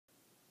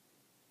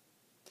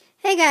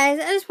Hey guys,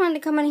 I just wanted to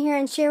come on here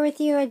and share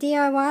with you a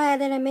DIY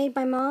that I made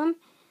by Mom.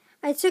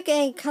 I took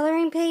a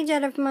coloring page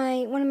out of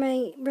one of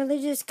my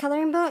religious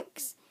coloring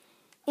books,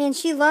 and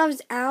she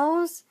loves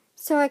owls,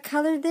 so I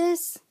colored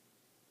this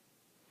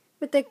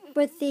with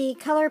the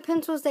color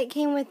pencils that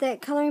came with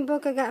that coloring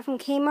book I got from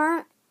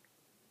Kmart.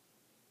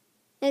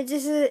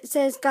 It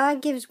says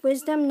God gives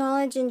wisdom,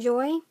 knowledge, and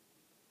joy.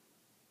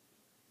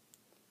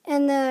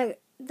 And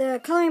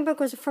the coloring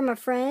book was from a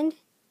friend.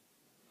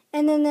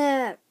 And then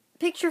the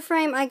picture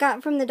frame I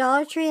got from the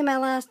Dollar Tree in my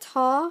last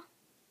haul.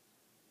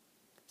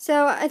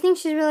 So I think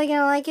she's really going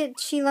to like it.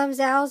 She loves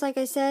owls, like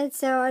I said,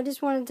 so I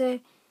just wanted to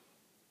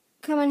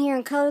come on here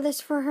and color this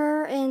for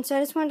her. And so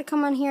I just wanted to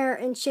come on here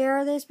and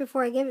share this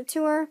before I give it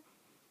to her.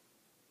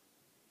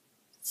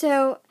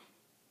 So,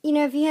 you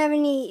know,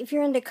 if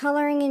you're into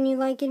coloring and you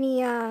like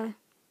any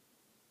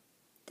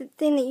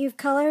thing that you've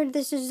colored,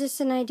 this is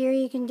just an idea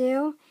you can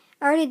do.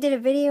 I already did a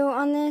video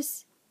on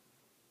this,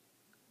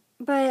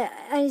 but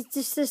I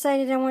just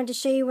decided I wanted to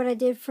show you what I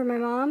did for my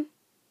mom.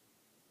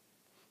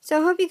 So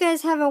I hope you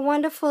guys have a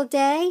wonderful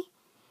day,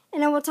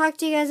 and I will talk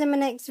to you guys in my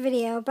next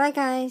video. Bye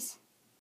guys.